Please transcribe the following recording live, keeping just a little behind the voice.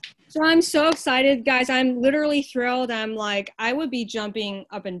So I'm so excited, guys. I'm literally thrilled. I'm like, I would be jumping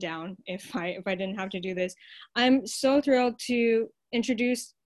up and down if I didn't have to do this. I'm so thrilled to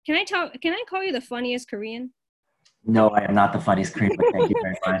introduce. Can I call you the funniest Korean? No, I am not the funniest Korean, but thank you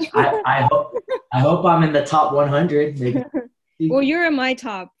very much. I hope I'm in the top 100, maybe. Well, you're in my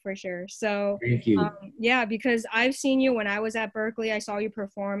top for sure. So, Thank you. yeah, because I've seen you when I was at Berkeley. I saw you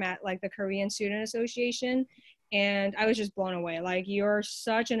perform at like the Korean Student Association, and I was just blown away. Like, you're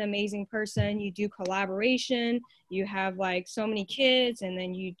such an amazing person. You do collaboration. You have like so many kids, and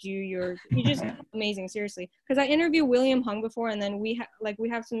then you just amazing. Seriously, because I interviewed William Hung before, and then we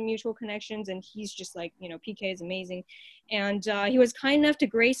have some mutual connections, and he's just like PK is amazing. And he was kind enough to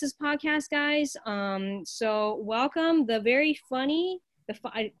grace this podcast, guys. So welcome the very funny,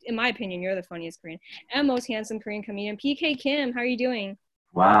 in my opinion, you're the funniest Korean and most handsome Korean comedian, PK Kim. How are you doing?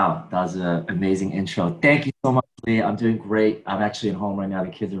 Wow, that was an amazing intro. Thank you so much, Lee. I'm doing great. I'm actually at home right now. The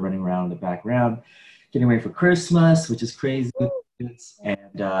kids are running around in the background, getting ready for Christmas, which is crazy.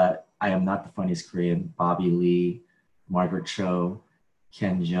 And I am not the funniest Korean. Bobby Lee, Margaret Cho,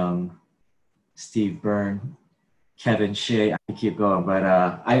 Ken Jeong, Steve Byrne, Kevin Shea. I can keep going, but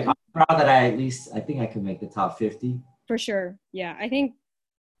I'm proud that I think I can make the top 50. For sure. Yeah, I think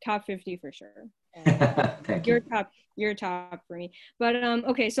top 50 for sure. Thank you. You're top for me. But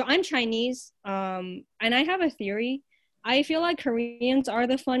okay, so I'm Chinese. And I have a theory. I feel like Koreans are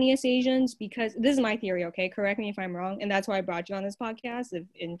the funniest Asians because this is my theory, okay? Correct me if I'm wrong. And that's why I brought you on this podcast,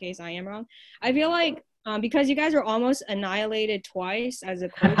 in case I am wrong. I feel like because you guys are almost annihilated twice as a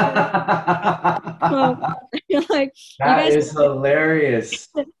culture. So I feel like you That guys is hilarious.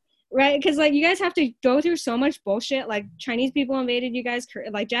 right? Because like you guys have to go through so much bullshit. Like Chinese people invaded you guys,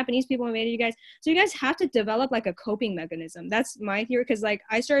 like Japanese people invaded you guys. So you guys have to develop like a coping mechanism. That's my theory. Because like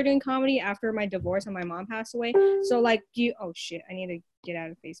I started doing comedy after my divorce and my mom passed away. So like, oh shit, I need to get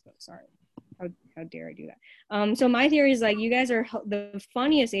out of Facebook. Sorry. How dare I do that? So my theory is like you guys are the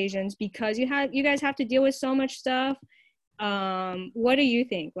funniest Asians because you guys have to deal with so much stuff. What do you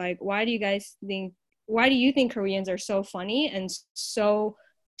think? Like, why do you think Koreans are so funny and so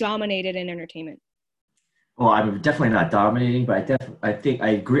dominated in entertainment? Well, I'm definitely not dominating, but I think I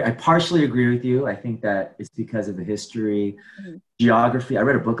agree. I partially agree with you. I think that it's because of the history, geography. I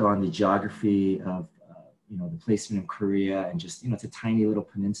read a book on the geography of the placement of Korea, and just it's a tiny little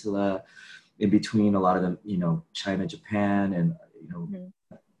peninsula in between a lot of the China, Japan, and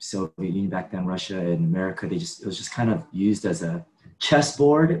Soviet Union back then, Russia and America. It was just kind of used as a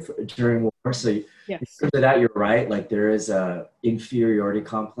chessboard during war. So Yes. because of that, you're right. Like there is a inferiority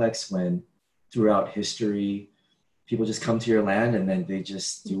complex when throughout history, people just come to your land and then they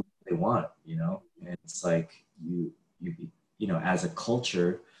just do what they want, And it's like as a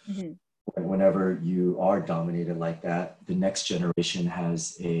culture, whenever you are dominated like that, the next generation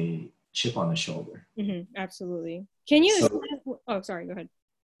has a chip on the shoulder. Absolutely. Can you? Oh, sorry. Go ahead.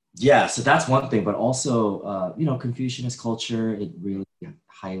 Yeah, so that's one thing, but also, Confucianist culture, it really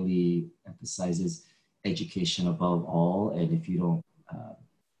highly emphasizes education above all. And if you don't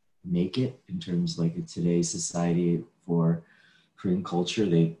make it in terms like in today's society for Korean culture,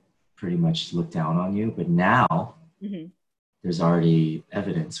 they pretty much look down on you. But now there's already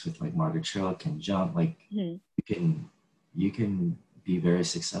evidence with like Margaret Cho, Ken Jeong, like you can be very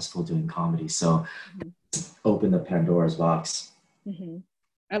successful doing comedy. So open the Pandora's box.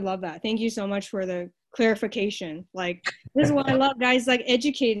 I love that. Thank you so much for the clarification. Like this is what I love, guys, like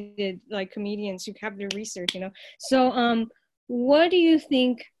educated like comedians who have their research, So what do you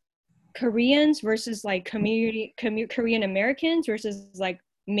think Koreans versus like Korean Americans versus like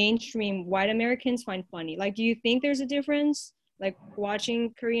mainstream white Americans find funny? Like, do you think there's a difference like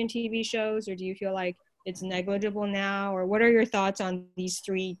watching Korean TV shows, or do you feel like it's negligible now? Or what are your thoughts on these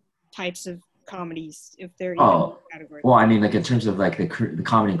three types of comedies, if they're even in category? Well, I mean, like in terms of like the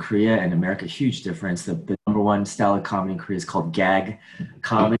comedy in Korea and America, huge difference. The number one style of comedy in Korea is called gag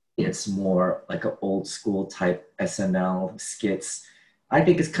comedy. It's more like an old school type SNL skits. I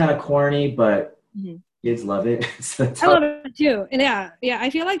think it's kind of corny, but kids love it. I love it too. And yeah, I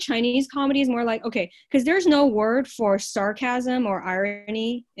feel like Chinese comedy is more like, okay, because there's no word for sarcasm or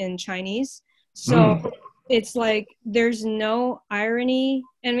irony in Chinese. So it's like there's no irony.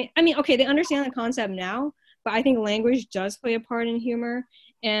 And I mean, okay, they understand the concept now, but I think language does play a part in humor.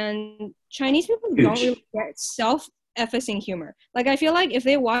 And Chinese people don't really get self-effacing humor. Like, I feel like if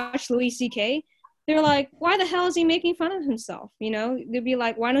they watch Louis C.K., they're like, why the hell is he making fun of himself? They'd be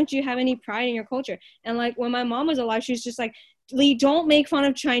like, why don't you have any pride in your culture? And like when my mom was alive, she was just like, don't make fun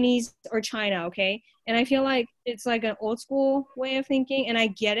of Chinese or China, okay? And I feel like it's like an old school way of thinking, and I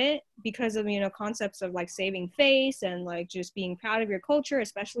get it because of, concepts of like saving face and like just being proud of your culture,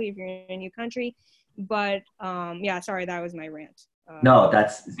 especially if you're in a new country. But yeah, sorry, that was my rant. No,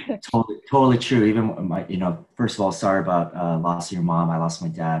 that's totally true. Even first of all, sorry about loss of your mom. I lost my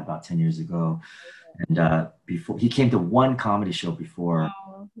dad about 10 years ago. And before he came to one comedy show before,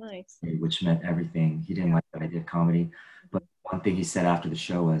 nice. Which meant everything. He didn't like that I did comedy. But one thing he said after the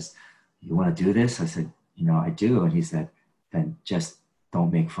show was, "You want to do this?" I said, "I do." And he said, "Then just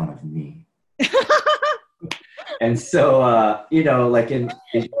don't make fun of me." And so, like in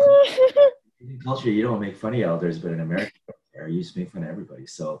Asian culture, you don't make fun of elders, but in America, you just make fun of everybody.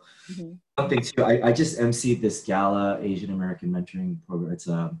 So something too, I just emceed this gala, Asian American Mentoring Program. It's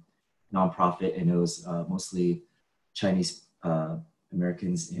a nonprofit, and it was mostly Chinese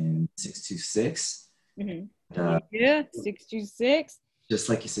Americans in 626. Yeah, 626. Just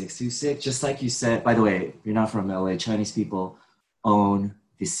like you 626, just like you said. By the way, you're not from LA. Chinese people own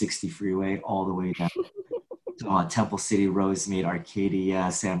the 60 freeway all the way down to Temple City, Rosemead, Arcadia,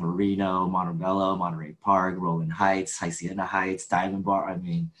 San Marino, Montebello, Monterey Park, Rolling Heights, Hacienda Heights, Diamond Bar. I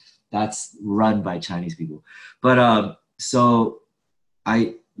mean, that's run by Chinese people. But so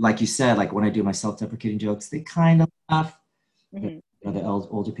I, like you said, like when I do my self-deprecating jokes, they kind of laugh, the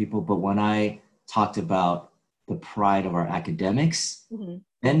older people. But when I talked about the pride of our academics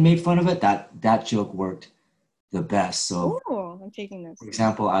and made fun of it, that joke worked the best. So I'm taking this. For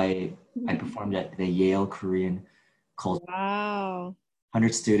example, I performed at the Yale Korean Culture. Wow.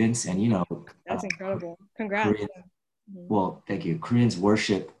 100 students, and that's incredible. Congrats. Well, thank you. Koreans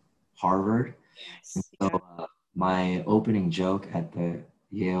worship Harvard. Yes. So my opening joke at the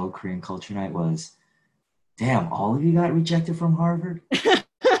Yale Korean Culture Night was, "Damn, all of you got rejected from Harvard?"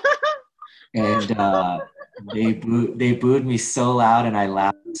 And they booed me so loud, and I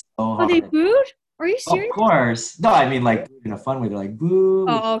laughed so hard. Oh, they booed? Are you serious? Of course. No, I mean like in a fun way. They're like, "Boo."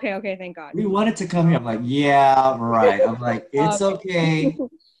 Oh, okay. Thank God. We wanted to come here. I'm like, yeah, right. I'm like, it's okay.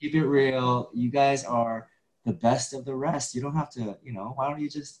 Keep it real. You guys are the best of the rest. You don't have to, why don't you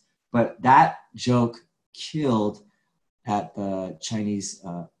just, but that joke killed at the Chinese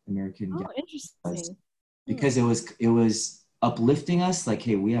American. Oh, interesting. Because it was uplifting us, like,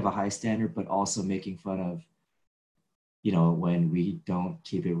 hey, we have a high standard, but also making fun of, when we don't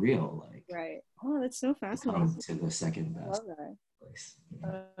keep it real. Like, right. Oh, that's so fascinating. To the second best. I love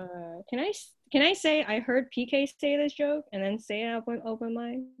that. Can I say I heard PK say this joke and then say it open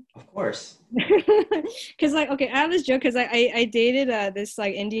mic? Of course. Because I have this joke because I dated this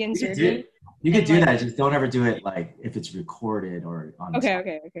like Indian surgeon. You could do that. Just don't ever do it like if it's recorded or on.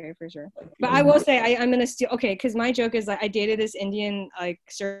 Okay, for sure. But I will say I'm gonna steal. Okay, because my joke is like I dated this Indian like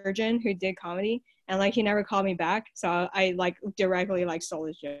surgeon who did comedy, and like he never called me back, so I like directly like stole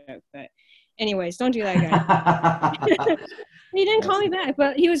his joke. But anyways, don't do that, guys. He didn't call me back,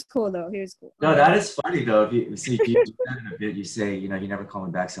 but he was cool though. He was cool. No, that is funny though. If you do that in a bit, you say, you never call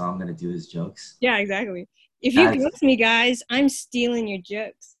me back, so I'm gonna do his jokes. Yeah, exactly. If you ghost me, guys, I'm stealing your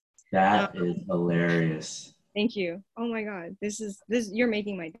jokes. That is hilarious. Thank you. Oh my God, this you're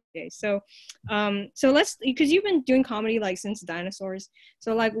making my day. So let's, because you've been doing comedy like since dinosaurs.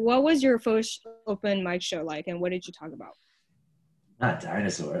 So like, what was your first open mic show like, and what did you talk about? Not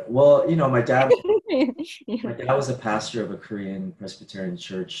dinosaur. Well, my dad was a pastor of a Korean Presbyterian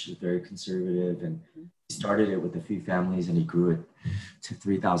church, very conservative, and he started it with a few families, and he grew it to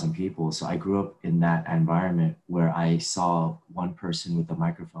 3,000 people. So I grew up in that environment where I saw one person with a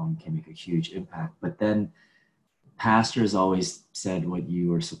microphone can make a huge impact. But then pastors always said what you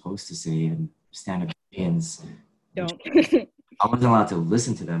were supposed to say, and stand-up comedians don't. I wasn't allowed to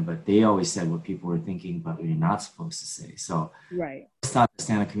listen to them, but they always said what people were thinking, but what you're not supposed to say. So right. I thought the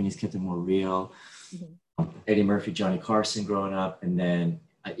stand-up comedians kept it more real. Eddie Murphy, Johnny Carson growing up. And then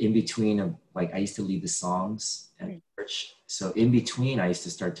in between, I used to lead the songs at church. So in between, I used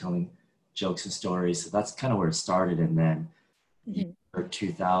to start telling jokes and stories. So that's kind of where it started. And then year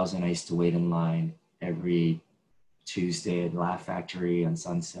 2000, I used to wait in line every Tuesday at Laugh Factory on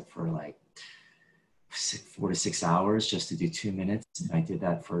Sunset for 4 to 6 hours just to do 2 minutes. And I did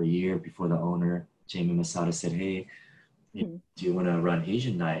that for a year before the owner, Jamie Masada, said, "Hey, do you want to run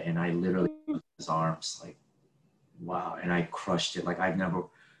Asian night?" And I literally put his arms, like, wow. And I crushed it. Like, I've never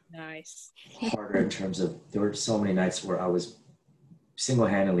harder in terms of, there were so many nights where I was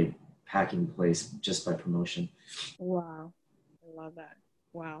single-handedly packing the place just by promotion. Wow. I love that.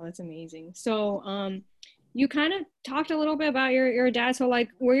 Wow, that's amazing. So, you kind of talked a little bit about your dad. So like,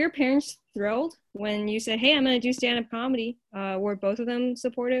 were your parents thrilled when you said, "Hey, I'm going to do stand-up comedy"? Were both of them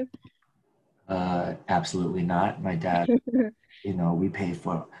supportive? Absolutely not. My dad, we pay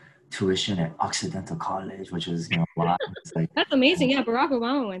for tuition at Occidental College, which was, a lot. It's like, That's amazing. Yeah, Barack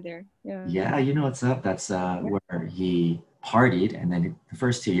Obama went there. Yeah. yeah, you know what's up. That's where he partied, and then the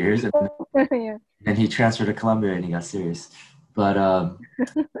first 2 years, and Yeah. then he transferred to Columbia, and he got serious. But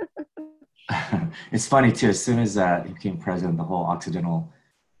it's funny too. As soon as he became president, the whole Occidental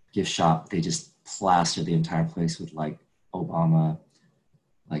gift shop, they just plastered the entire place with like Obama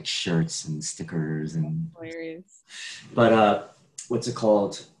like shirts and stickers and. Hilarious. But what's it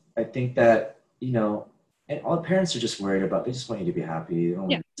called? I think that and all parents are just worried about. They just want you to be happy. They don't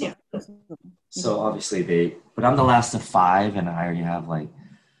Yeah. want Yeah. So obviously but I'm the last of five, and I already have like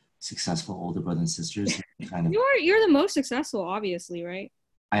successful older brothers and sisters. Kind of. You're the most successful, obviously, right?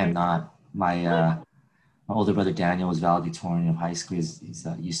 I am not. My older brother Daniel was valedictorian of high school. He's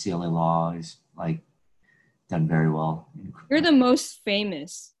UCLA Law. He's like done very well. You're the most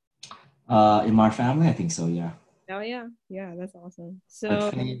famous. In my family, I think so. Yeah. Oh yeah, yeah, that's awesome.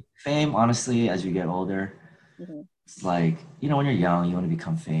 But So fame, honestly, as you get older, it's like when you're young, you want to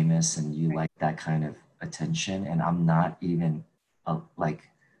become famous, and you like that kind of attention. And I'm not even like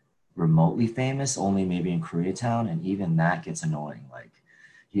remotely famous. Only maybe in Koreatown, and even that gets annoying. Like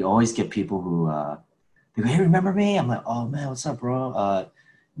you always get people who they go, "Hey, remember me?" I'm like, "Oh man, what's up, bro?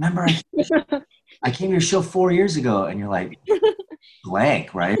 Remember I came to your show 4 years ago," and you're like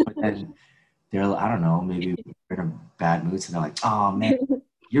blank, right? But then they're, I don't know, maybe they're in a bad mood, so they're like, "Oh man,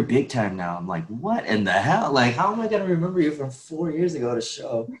 you're big time now." I'm like, "What in the hell? Like, how am I gonna remember you from 4 years ago to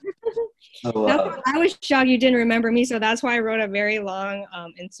show?" So I was shocked you didn't remember me, so that's why I wrote a very long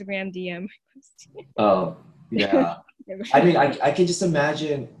Instagram DM. oh yeah, I mean, I can just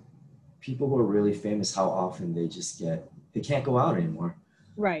imagine people who are really famous, how often they can't go out anymore.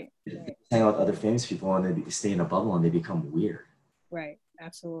 Right. They hang out with other famous people, and they stay in a bubble, and they become weird. Right.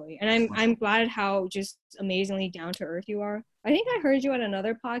 Absolutely. And I'm glad how just amazingly down to earth you are. I think I heard you at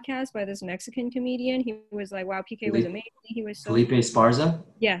another podcast by this Mexican comedian. He was like, "Wow, PK was amazing. He was so." Felipe Esparza?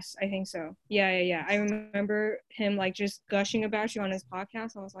 Yes, I think so. Yeah. I remember him like just gushing about you on his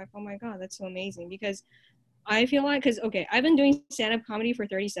podcast. I was like, "Oh my God, that's so amazing." Because I feel like, okay, I've been doing stand-up comedy for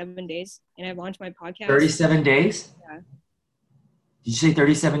 37 days, and I've launched my podcast. 37 days? Yeah. Did you say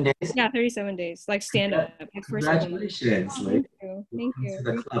 37 days? Yeah, 37 days, like stand-up. Congratulations. Oh, Like, thank you. to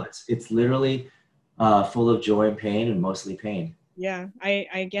the club. It's literally full of joy and pain, and mostly pain. Yeah,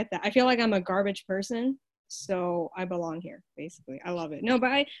 I get that. I feel like I'm a garbage person, so I belong here, basically. I love it. No,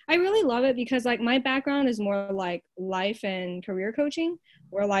 but I really love it because like my background is more like life and career coaching,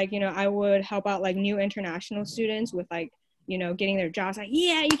 where like, I would help out like new international students with like, getting their jobs, like,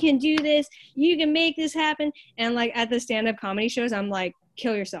 yeah, you can do this, you can make this happen. And like at the stand-up comedy shows, I'm like,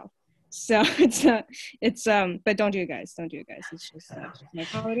 kill yourself. So but don't do it, guys. Don't do it, guys. It's just my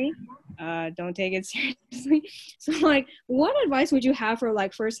comedy. Don't take it seriously. So like, what advice would you have for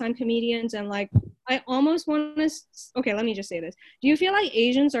like first-time comedians? And like, I almost want to. Okay, let me just say this. Do you feel like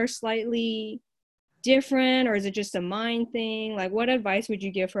Asians are slightly different, or is it just a mind thing? Like, what advice would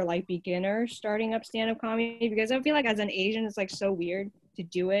you give for like beginners starting up stand-up comedy? Because I feel like as an Asian, it's like so weird to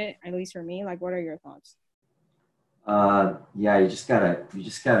do it. At least for me. Like, what are your thoughts? Yeah, you just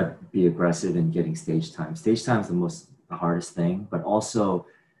gotta be aggressive in getting stage time. Stage time is the hardest thing, but also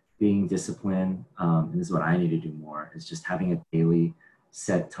being disciplined. And this is what I need to do more, is just having a daily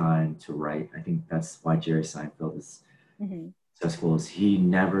set time to write. I think that's why Jerry Seinfeld is successful. Is he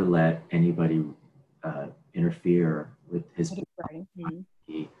never let anybody interfere with his writing.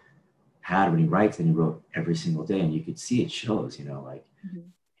 He had when he writes, and he wrote every single day, and you could see it shows. Like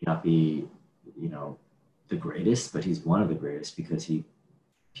he not be, the greatest, but he's one of the greatest because he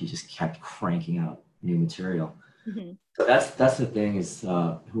just kept cranking out new material. So that's the thing, is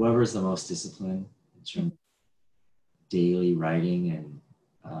whoever is the most disciplined in terms of daily writing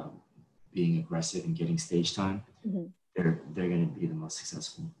and being aggressive and getting stage time, they're going to be the most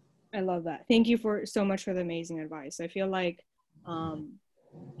successful. I love that. Thank you so much for the amazing advice. I feel like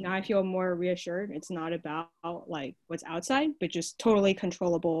now I feel more reassured. It's not about like what's outside, but just totally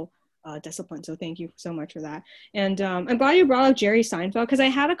controllable discipline. So thank you so much for that. And I'm glad you brought up Jerry Seinfeld, because I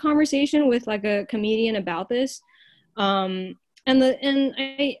had a conversation with like a comedian about this. And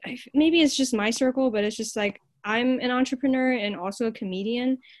I maybe it's just my circle, but it's just like I'm an entrepreneur and also a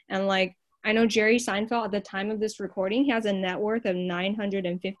comedian, and like I know Jerry Seinfeld at the time of this recording, he has a net worth of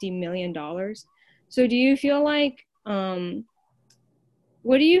 $950 million. So do you feel like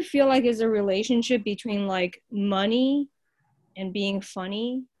what do you feel like is a relationship between like money and being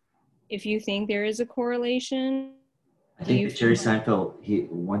funny? If you think there is a correlation, I think that Jerry Seinfeld,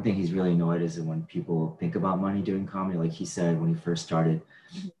 one thing he's really annoyed is when people think about money doing comedy. Like he said when he first started,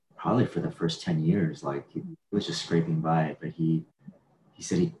 probably for the first 10 years, like he was just scraping by, but he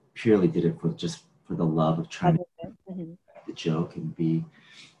said he purely did it for just for the love of trying to Mm-hmm. the joke and be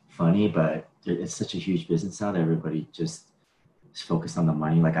funny, but it's such a huge business now that everybody just is focused on the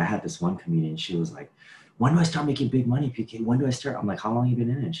money. Like I had this one comedian, she was like, when do I start making big money, PK? When do I start? I'm like, how long have you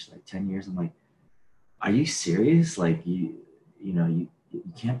been in it? She's like, 10 years. I'm like, are you serious? Like you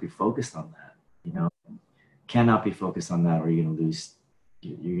can't be focused on that, you know, cannot be focused on that or you're gonna lose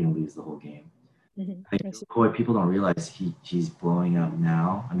the whole game. Mm-hmm. I think boy, people don't realize he's blowing up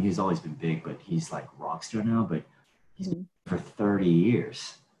now. I mean, he's always been big, but he's like rock star now, but he's been for 30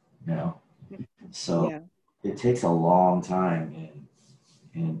 years, you know? So Yeah. it takes a long time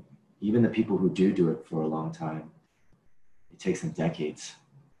and even the people who do it for a long time, it takes them decades.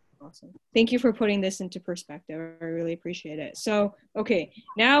 Awesome. Thank you for putting this into perspective. I really appreciate it. So, okay,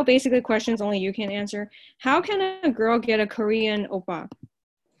 now basically questions only you can answer. How can a girl get a Korean oppa?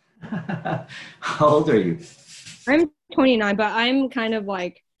 How old are you? I'm 29, but I'm kind of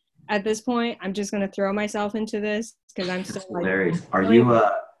like, at this point, I'm just going to throw myself into this because I'm still like, hilarious. I'm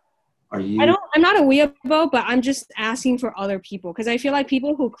not a weeaboo, but I'm just asking for other people because I feel like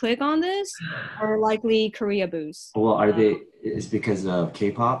people who click on this are likely Korea boos. Well, it's because of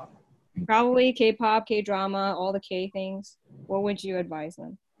K-pop? Probably K-pop, K-drama, all the K things. What would you advise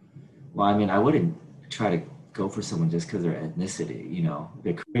them? Well, I mean, I wouldn't try to go for someone just because of their ethnicity. You know,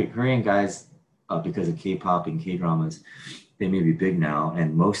 the Korean guys, because of K-pop and K-dramas, they may be big now,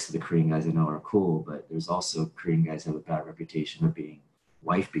 and most of the Korean guys I know are cool. But there's also Korean guys that have a bad reputation of being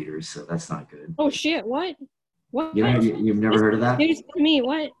wife beaters, so that's not good. Oh shit! What? What? You've never heard of that? News to me.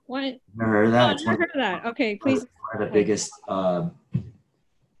 What? Never heard of that? I've never heard of that. Okay, please. One of the biggest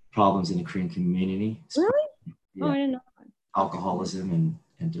problems in the Korean community. Really? Yeah. Oh, I didn't know. Alcoholism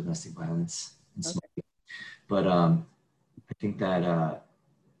and domestic violence and smoking. Okay. But I think that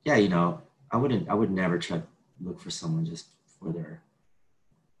yeah, you know, I would never try to look for someone just for their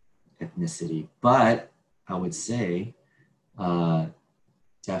ethnicity. But I would say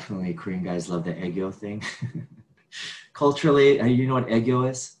definitely Korean guys love the aegyo thing. Culturally, you know what aegyo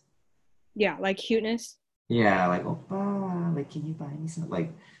is? Yeah, like cuteness. Yeah, like oppa, like can you buy me some?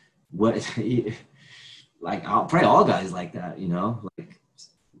 Like what? Like probably all guys like that, you know. Like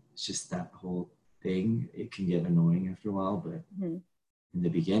it's just that whole thing. It can get annoying after a while, but in the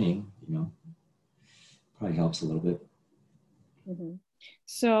beginning, you know, probably helps a little bit.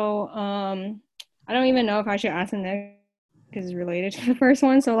 So I don't even know if I should ask the next because it's related to the first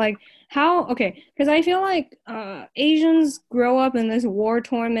one. So like okay, because I feel like Asians grow up in this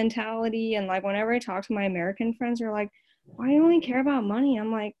war-torn mentality, and like whenever I talk to my American friends, they're like, why do you only care about money?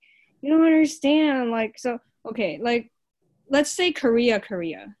 I'm like, you don't understand. Like, so okay, like let's say Korea.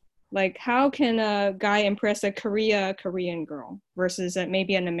 Like, how can a guy impress a Korean girl versus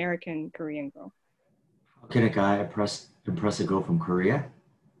maybe an American Korean girl? How can a guy impress a girl from Korea?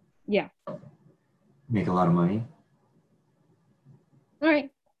 Yeah. Make a lot of money. All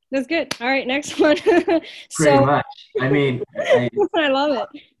right. That's good. All right, next one. Pretty much. I mean, I love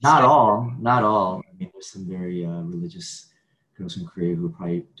it. Not all. I mean, there's some very religious girls from Korea who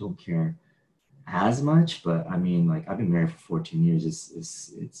probably don't care as much, but I mean, like I've been married for 14 years.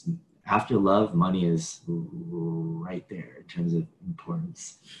 It's after love, money is right there in terms of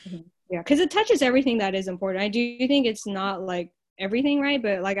importance. Yeah, because it touches everything that is important. I do think it's not like everything, right?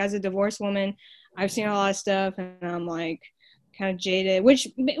 But like as a divorced woman, I've seen a lot of stuff, and I'm like kind of jaded, which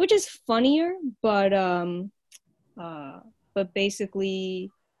is funnier, but basically.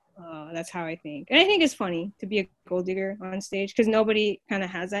 That's how I think. And I think it's funny to be a gold digger on stage because nobody kind of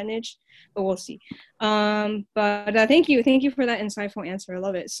has that niche, but we'll see. But thank you for that insightful answer. I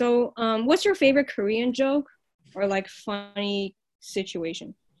love it. So what's your favorite Korean joke or like funny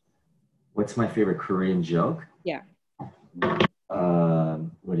situation? What's my favorite Korean joke? Yeah.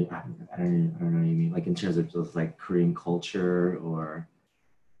 What do you, I don't know what you mean. Like in terms of just like Korean culture or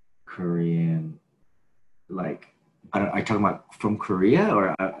Korean, like, are you talking about from Korea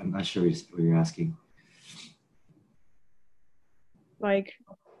or I'm not sure what you're asking. Like,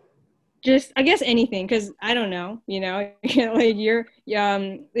 just I guess anything, because I don't know, you know, like you're yeah,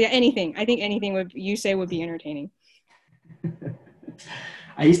 anything. I think anything you say would be entertaining.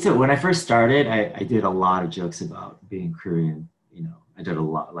 I used to when I first started, I did a lot of jokes about being Korean. You know, I did a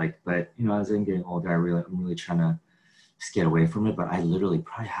lot but you know, as I'm getting older, I'm really trying to just get away from it. But I literally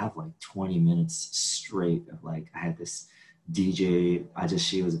probably have like 20 minutes straight of like I had this DJ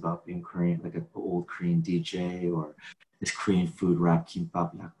Ajashi was about being Korean, like an old Korean DJ, or this Korean food rap,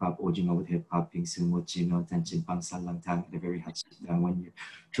 kimbap, yakbap, ojino with hip hop, bingsu, mochino, tenchin, pang, salangtang, the very hot shit. When you're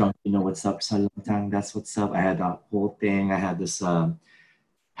drunk, you know what's up, salangtang, that's what's up. I had that whole thing. I had this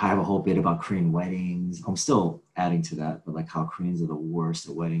I have a whole bit about Korean weddings. I'm still adding to that, but like how Koreans are the worst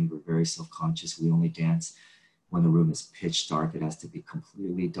at weddings. We're very self-conscious. We only dance when the room is pitch dark. It has to be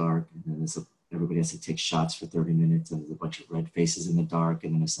completely dark. And then everybody has to take shots for 30 minutes, and there's a bunch of red faces in the dark.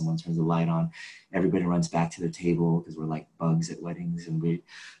 And then if someone turns the light on, everybody runs back to their table because we're like bugs at weddings, and we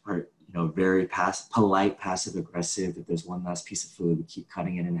are, very polite, passive aggressive. If there's one last piece of food, we keep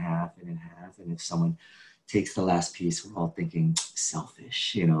cutting it in half and in half. And if someone takes the last piece, we're all thinking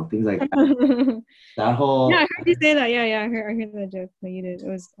selfish, things like that. That whole, yeah, I heard you say that. Yeah, I heard that joke that you did. It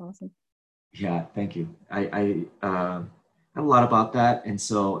was awesome. yeah, thank you. I have a lot about that. And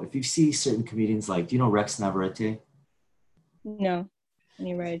so if you see certain comedians, like, do you know Rex Navarrete? No, and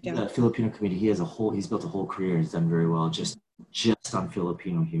you write it He's down. a Filipino comedian. He's built a whole career. He's done very well just on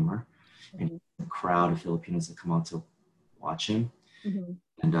Filipino humor. Mm-hmm. And the crowd of Filipinos that come out to watch him. Mm-hmm.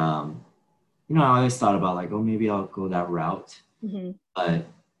 And, I always thought about like, oh, maybe I'll go that route. Mm-hmm. But I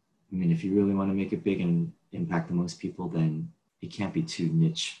mean, if you really want to make it big and impact the most people, then it can't be too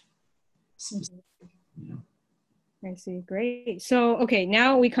niche specific, I see. Great. So, okay,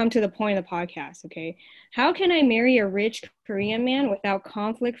 now we come to the point of the podcast. Okay. How can I marry a rich Korean man without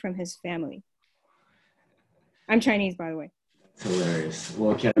conflict from his family? I'm Chinese, by the way. It's hilarious.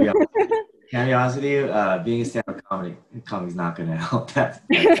 Well, can I be honest with you? Being a stand-up comic is not going to help that.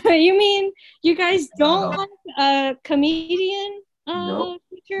 You mean you guys don't want a comedian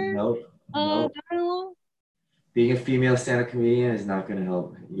teacher? Nope. Being a female stand-up comedian is not going to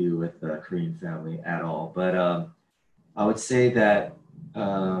help you with the Korean family at all. But I would say that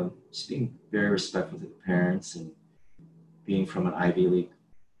just being very respectful to the parents and being from an Ivy League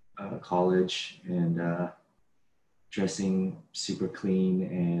college and dressing super clean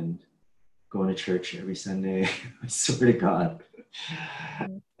and going to church every Sunday. I swear to God.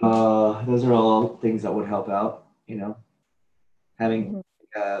 Those are all things that would help out, having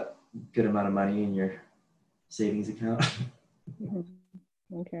a good amount of money in your savings account.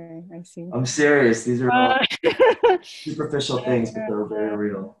 Okay, I see. I'm serious. These are all superficial things, but they're very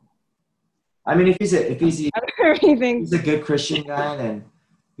real. I mean, if he's a good Christian guy, then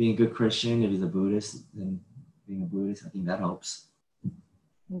being a good Christian. If he's a Buddhist, then being a Buddhist, I think that helps.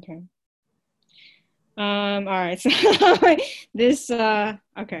 Okay. All right. So this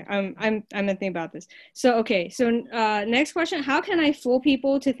okay. I'm gonna think about this. So okay. So next question: how can I fool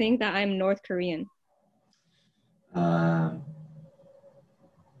people to think that I'm North Korean?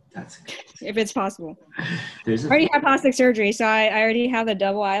 That's if it's possible. I already have plastic surgery, so I already have the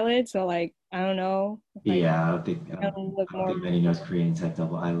double eyelid. So like I don't know. Yeah, I don't think many North Koreans have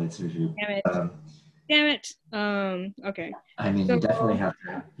double eyelid surgery. Damn it. Okay. I mean, you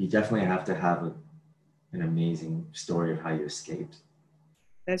definitely have to have an amazing story of how you escaped.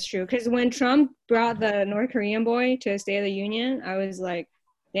 That's true. Because when Trump brought the North Korean boy to State of the Union, I was like,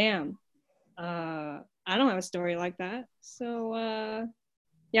 damn, I don't have a story like that. So,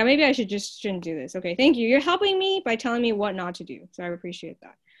 yeah, maybe I shouldn't do this. Okay, thank you. You're helping me by telling me what not to do. So I appreciate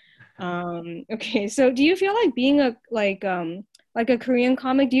that. Okay, so do you feel like being a Korean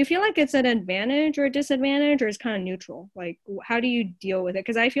comic, do you feel like it's an advantage or a disadvantage, or it's kind of neutral? Like, how do you deal with it?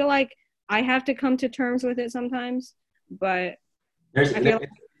 Because I feel like I have to come to terms with it sometimes, but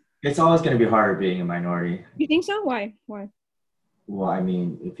it's always going to be harder being a minority. You think so? Why? Well, I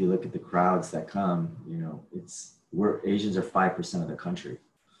mean, if you look at the crowds that come, Asians are 5% of the country,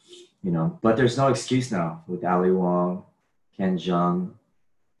 but there's no excuse now with Ali Wong, Ken Jeong,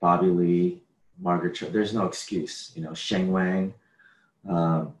 Bobby Lee, Margaret Cho. There's no excuse, Sheng Wang.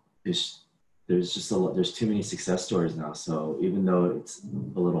 There's too many success stories now. So even though it's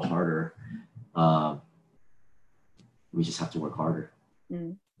a little harder, we just have to work harder.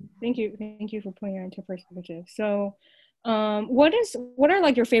 Thank you for putting that into perspective. So, what are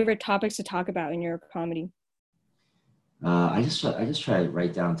like your favorite topics to talk about in your comedy? I just try to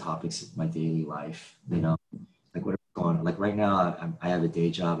write down topics of my daily life. Like whatever's going on. Like right now, I have a day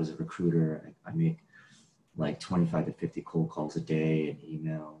job as a recruiter. I make like 25 to 50 cold calls a day and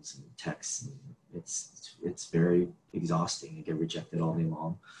emails and texts. And it's very exhausting. I get rejected all day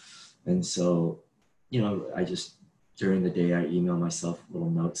long. And so, I just, during the day, I email myself little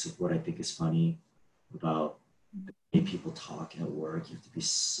notes of what I think is funny about the way people talk at work. You have to be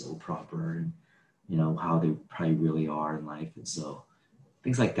so proper and, how they probably really are in life. And so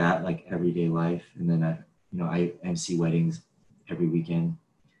things like that, like everyday life. And then I MC weddings every weekend.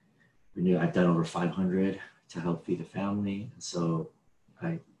 I've done over 500 to help feed the family. So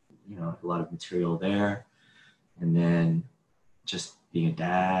I, a lot of material there. And then just being a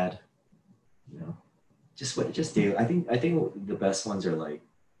dad, just daily. I think the best ones are like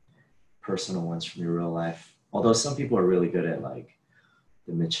personal ones from your real life. Although some people are really good at like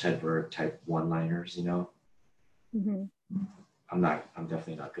the Mitch Hedberg type one-liners, you know. Mm-hmm. I'm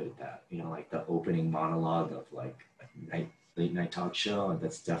definitely not good at that. You know, like the opening monologue of like a late night talk show.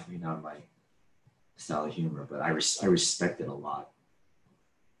 That's definitely not my style of humor, but I respect it a lot.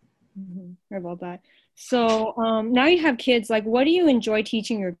 Mm-hmm. I love that. So now you have kids. Like, what do you enjoy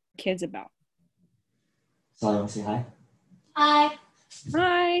teaching your kids about? So I want to say hi. Hi.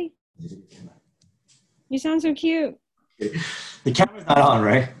 Hi, you sound so cute. The camera's not on,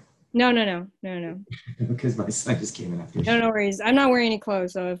 right? No. Because my son just came in after. No worries. I'm not wearing any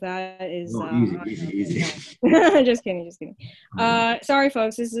clothes, so if that is No, easy. just kidding. Sorry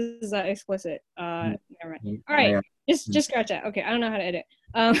folks, this is explicit. Never mind. All right. Just scratch that. Okay, I don't know how to edit.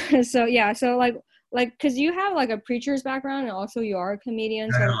 So yeah, so like because you have like a preacher's background and also you are a comedian.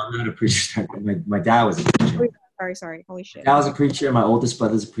 So No, I'm not a preacher. My dad was a preacher. Sorry. Holy shit. My dad was a preacher. My oldest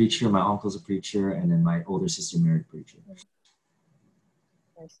brother's a preacher. My uncle's a preacher, and then my older sister married a preacher.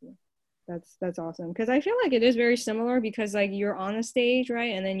 I see. That's awesome because I feel like it is very similar because like you're on a stage,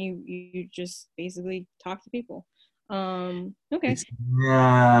 right, and then you just basically talk to people. Okay.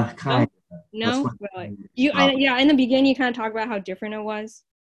 Yeah, kind of. No, but like yeah, in the beginning you kind of talk about how different it was,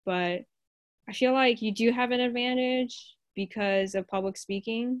 but I feel like you do have an advantage because of public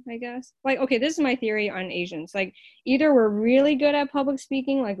speaking, I guess. Like, okay, this is my theory on Asians. Like, either we're really good at public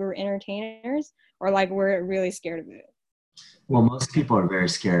speaking, like we're entertainers, or like we're really scared of it. Well, most people are very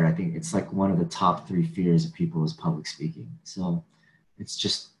scared. I think it's like one of the top 3 fears of people is public speaking. So it's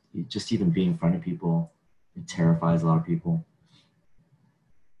just even being in front of people, it terrifies a lot of people.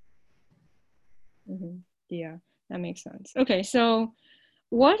 Mm-hmm. Yeah, that makes sense. Okay, so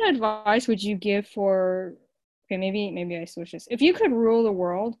what advice would you give for, okay, maybe I switch this. If you could rule the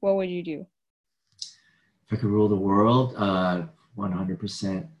world, what would you do? If I could rule the world,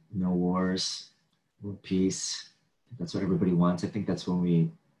 100% no wars, world peace. That's what everybody wants. I think that's when we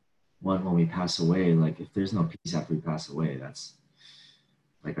want when we pass away. Like if there's no peace after we pass away, that's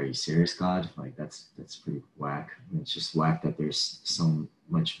like, are you serious, God? Like that's pretty whack. I mean, it's just whack that there's so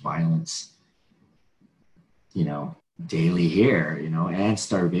much violence, you know, daily here, you know, and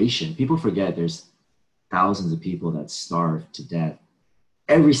starvation. People forget there's thousands of people that starve to death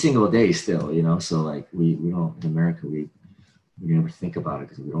every single day still, you know. So like we don't in America we never think about it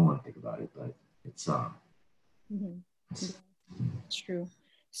because we don't want to think about it, but it's Mm-hmm. It's true.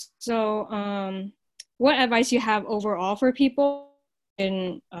 So what advice you have overall for people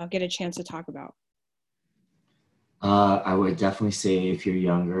and get a chance to talk about? I would definitely say if you're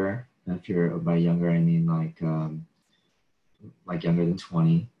younger, if you're by younger I mean like younger than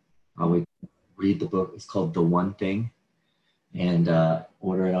 20, I would read the book. It's called The One Thing, and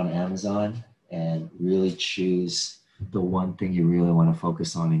order it on Amazon and really choose the one thing you really want to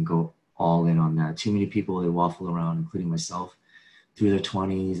focus on and go all in on that. Too many people, they waffle around, including myself, through their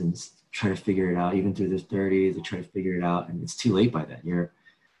 20s and try to figure it out. Even through their 30s, they try to figure it out, and it's too late by then.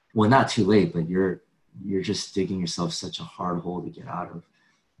 Well, not too late, but you're just digging yourself such a hard hole to get out of,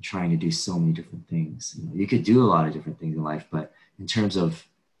 trying to do so many different things. You know, you could do a lot of different things in life, but in terms of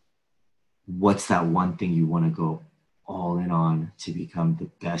what's that one thing you want to go all in on to become the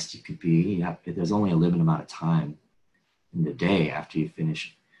best you could be, there's only a limited amount of time in the day after you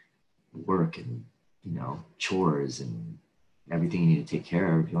finish work and, you know, chores and everything you need to take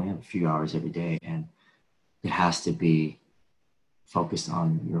care of. You only have a few hours every day, and it has to be focused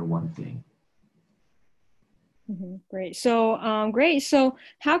on your one thing. Mm-hmm. Great. So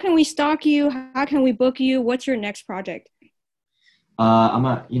how can we stalk you? How can we book you? What's your next project? I'm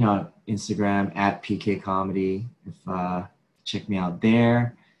on, Instagram at PK Comedy. If check me out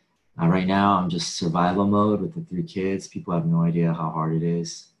there. Right now, I'm just survival mode with the 3 kids. People have no idea how hard it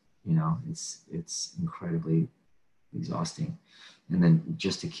is. You know, it's incredibly exhausting, and then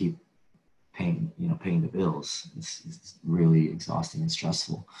just to keep paying the bills, it's really exhausting and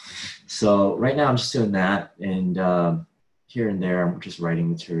stressful. So right now, I'm just doing that, and here and there, I'm just writing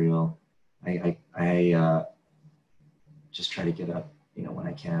material. I just try to get up, when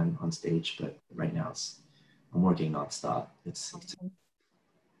I can on stage. But right now, I'm working nonstop. It's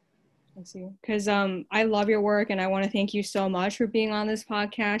I see. Because I love your work, and I want to thank you so much for being on this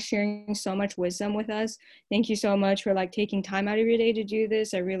podcast, sharing so much wisdom with us. Thank you so much for taking time out of your day to do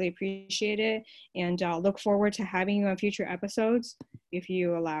this. I really appreciate it, and look forward to having you on future episodes if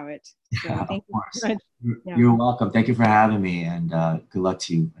you allow it. So thank you so much. You're welcome. Thank you for having me, and good luck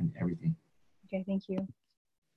to you and everything. Okay, thank you.